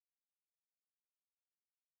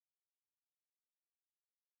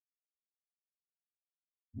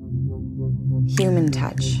Human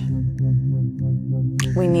touch.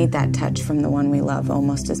 We need that touch from the one we love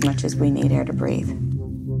almost as much as we need air to breathe.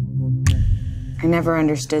 I never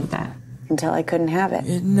understood that until I couldn't have it.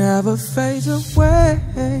 It never fades away.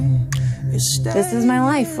 This is my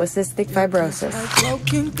life with cystic fibrosis.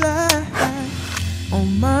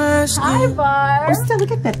 Hi, Barb. Still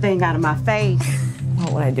look at that thing out of my face.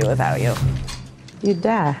 What would I do without you? You'd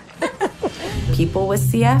die. People with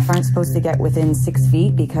CF aren't supposed to get within 6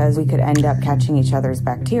 feet because we could end up catching each other's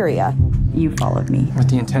bacteria. You followed me. With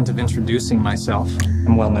the intent of introducing myself.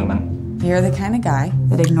 I'm Will Newman. You're the kind of guy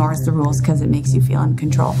that ignores the rules because it makes you feel in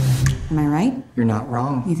control. Am I right? You're not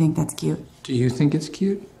wrong. You think that's cute? Do you think it's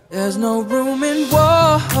cute? There's no room in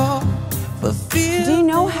war for fear. Do you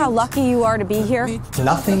know how lucky you are to be here?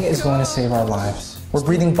 Nothing is going to save our lives. We're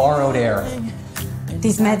breathing borrowed air.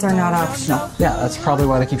 These meds are not optional. Yeah, that's probably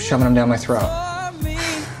why they keep shoving them down my throat.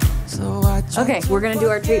 Okay, we're gonna do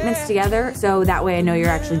our treatments together, so that way I know you're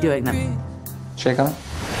actually doing them. Shake on it.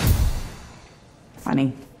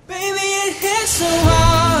 Funny. Baby, it hits so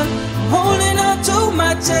hard, holding on to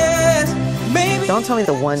my chest. Baby. Don't tell me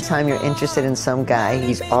the one time you're interested in some guy,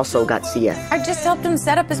 he's also got CF. I just helped him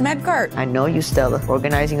set up his med cart. I know you, Stella.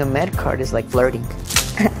 Organizing a med cart is like flirting.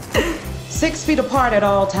 6 feet apart at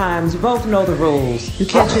all times. You both know the rules. You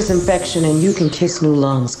catch his infection and you can kiss new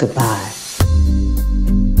lungs goodbye.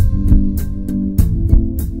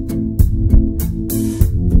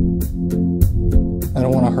 I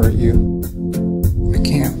don't want to hurt you. I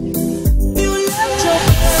can't.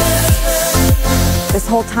 This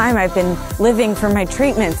whole time I've been living for my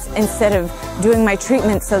treatments instead of doing my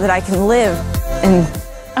treatments so that I can live. And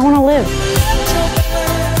I want to live.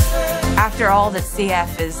 After all that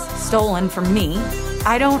CF is stolen from me,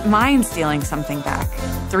 I don't mind stealing something back.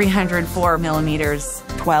 304 millimeters,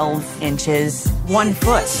 12 inches, 1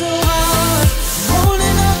 foot.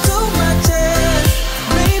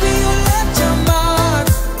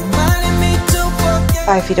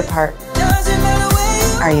 5 feet apart.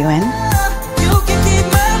 Are you in?